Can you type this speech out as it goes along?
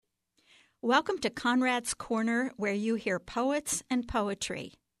Welcome to Conrad's Corner, where you hear poets and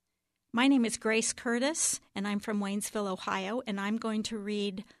poetry. My name is Grace Curtis, and I'm from Waynesville, Ohio, and I'm going to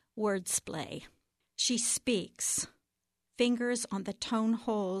read Word Splay. She speaks, fingers on the tone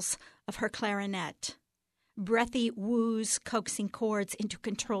holes of her clarinet, breathy woos coaxing chords into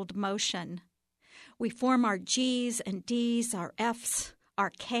controlled motion. We form our G's and D's, our F's,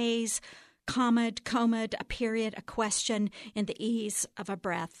 our K's, comed, a period, a question in the ease of a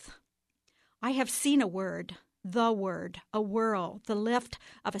breath. I have seen a word, the word, a whirl, the lift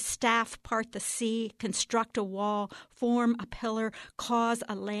of a staff part the sea, construct a wall, form a pillar, cause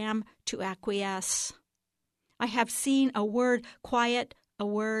a lamb to acquiesce. I have seen a word quiet, a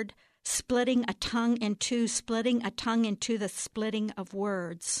word, splitting a tongue in two, splitting a tongue into the splitting of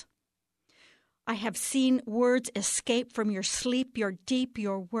words. I have seen words escape from your sleep, your deep,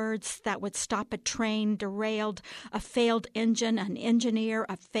 your words that would stop a train derailed, a failed engine, an engineer,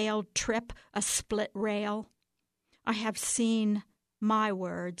 a failed trip, a split rail. I have seen my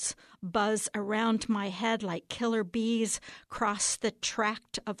words buzz around my head like killer bees, cross the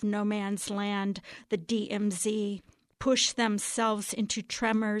tract of no man's land, the DMZ, push themselves into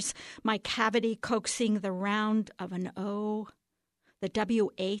tremors, my cavity coaxing the round of an O, the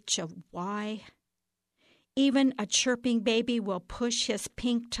WH of Y. Even a chirping baby will push his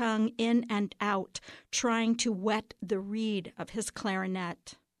pink tongue in and out, trying to wet the reed of his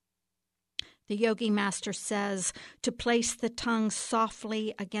clarinet. The yogi master says to place the tongue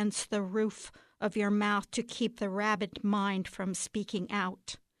softly against the roof of your mouth to keep the rabid mind from speaking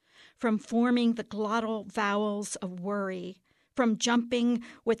out, from forming the glottal vowels of worry, from jumping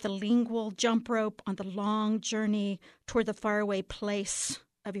with the lingual jump rope on the long journey toward the faraway place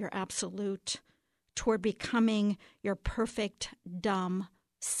of your absolute, toward becoming your perfect dumb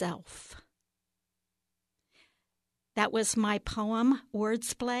self. That was my poem, Word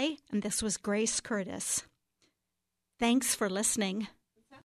Splay, and this was Grace Curtis. Thanks for listening.